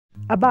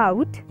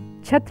About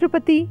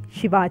Chhatrapati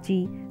Shivaji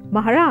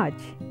Maharaj.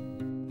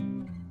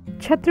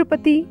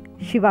 Chhatrapati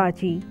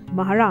Shivaji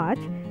Maharaj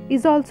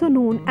is also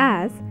known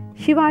as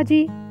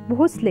Shivaji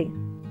Bhosle.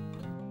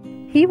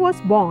 He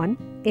was born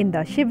in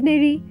the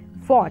Shivneri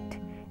Fort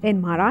in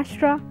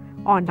Maharashtra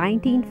on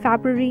 19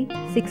 February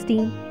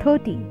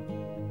 1630.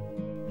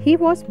 He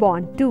was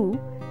born to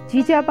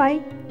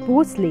Jijabai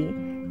Bhosle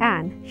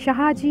and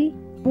Shahaji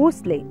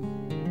Bhosle.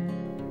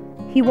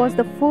 He was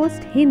the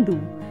first Hindu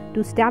to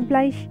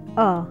establish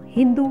a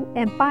Hindu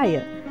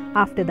empire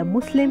after the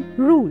Muslim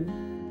rule.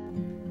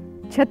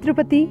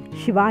 Chhatrapati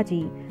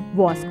Shivaji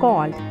was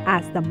called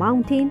as the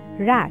mountain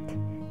rat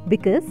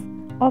because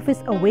of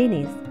his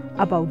awareness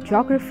about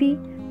geography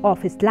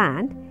of his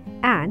land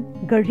and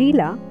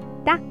guerrilla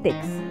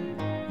tactics.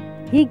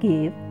 He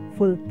gave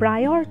full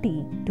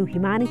priority to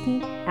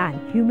humanity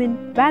and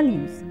human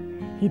values.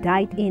 He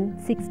died in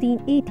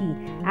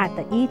 1680 at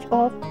the age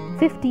of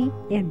 50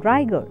 in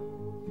Raigad.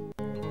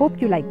 Hope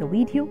you like the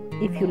video.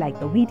 If you like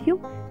the video,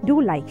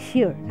 do like,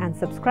 share and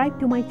subscribe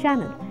to my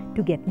channel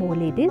to get more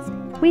latest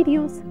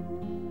videos.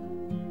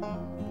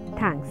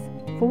 Thanks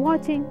for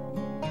watching.